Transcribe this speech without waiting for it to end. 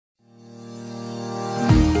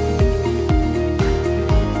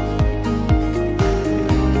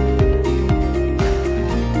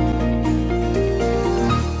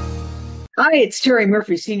Hi, it's Terry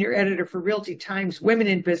Murphy, Senior Editor for Realty Times, Women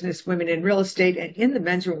in Business, Women in Real Estate, and in the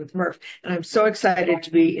Men's Room with Murph. And I'm so excited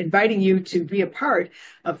to be inviting you to be a part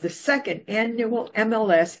of the second annual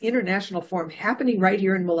MLS International Forum happening right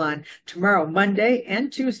here in Milan tomorrow, Monday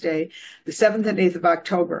and Tuesday, the 7th and 8th of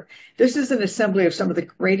October. This is an assembly of some of the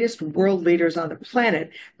greatest world leaders on the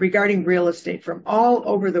planet regarding real estate from all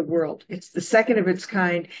over the world. It's the second of its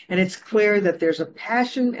kind, and it's clear that there's a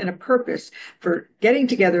passion and a purpose for getting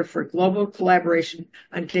together for global collaboration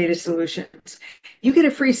on data solutions. You get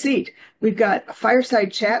a free seat. We've got a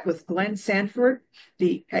fireside chat with Glenn Sanford,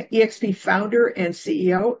 the EXP founder and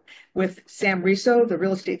CEO, with Sam RESO, the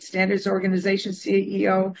Real Estate Standards Organization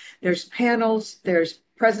CEO. There's panels, there's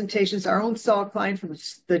presentations. Our own Saul Klein from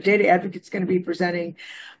the Data Advocate is going to be presenting.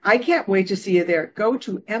 I can't wait to see you there. Go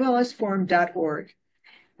to mlsforum.org,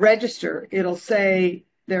 register. It'll say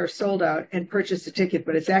they're sold out, and purchase a ticket,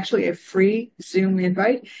 but it's actually a free Zoom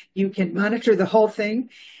invite. You can monitor the whole thing.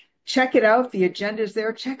 Check it out. The agenda's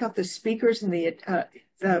there. Check out the speakers and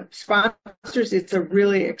the sponsors. It's a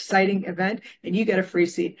really exciting event, and you get a free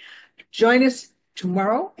seat. Join us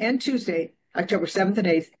tomorrow and Tuesday, October 7th and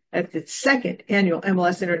 8th, at the second annual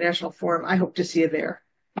MLS International Forum. I hope to see you there.